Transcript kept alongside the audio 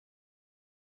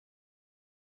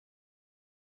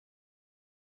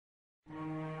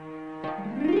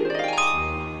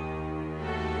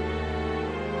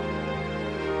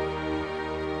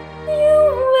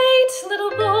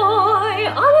Little boy,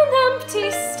 on an empty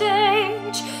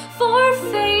stage, for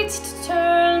fate to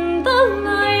turn the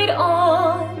light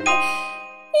on.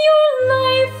 Your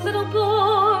life, little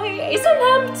boy, is an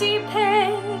empty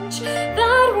page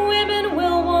that women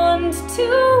will want to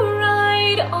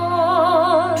write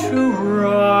on. To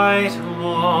write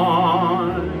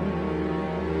on.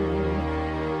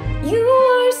 You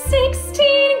are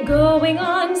 16, going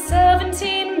on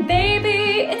 17,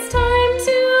 baby, it's time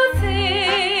to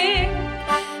think.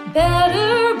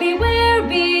 Better beware,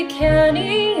 be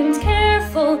canny and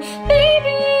careful,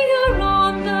 baby, you're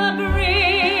on the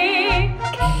brink.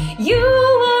 You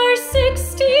are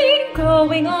 16,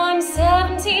 going on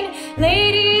 17,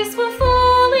 ladies will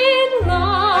fall in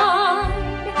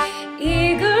line.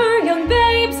 Eager young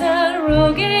babes and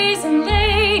rogues and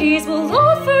ladies will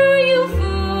offer you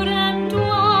food and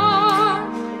wine.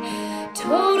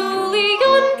 Totally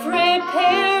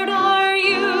unprepared are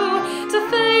you to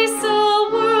face a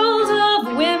world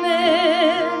of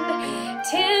women.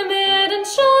 Timid and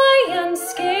shy and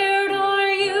scared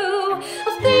are you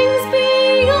of things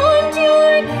beyond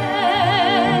your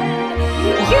ken.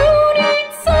 You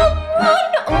need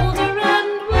someone older and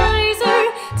wiser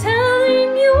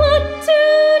telling you what to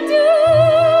do.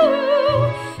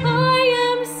 I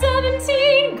am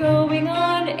 17, going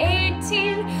on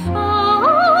 18.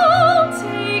 I'll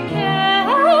take care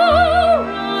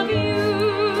of you.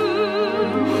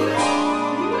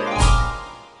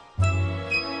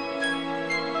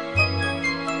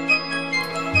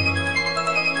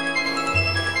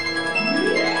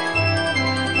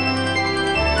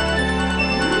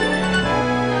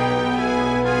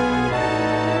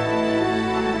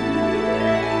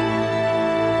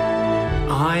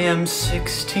 I am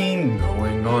 16,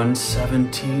 going on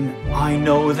 17. I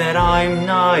know that I'm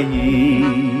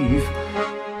naive.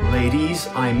 Ladies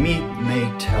I meet may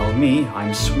tell me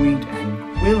I'm sweet,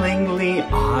 and willingly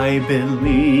I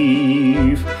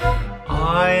believe.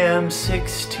 I am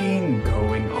 16,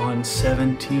 going on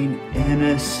 17,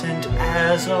 innocent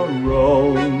as a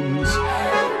rose.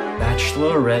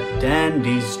 Bachelorette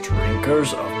dandies,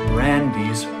 drinkers of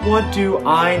brandies, what do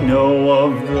I know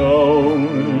of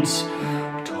those?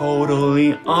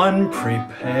 Totally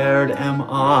unprepared am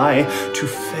I to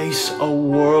face a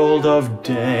world of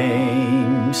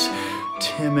dames.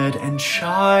 Timid and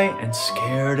shy and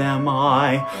scared am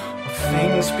I of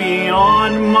things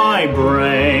beyond my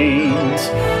brains.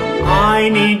 I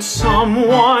need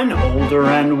someone older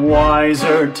and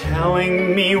wiser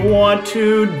telling me what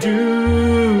to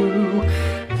do.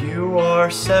 You are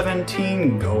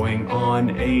 17, going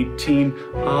on 18,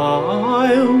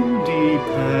 I'll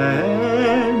depend.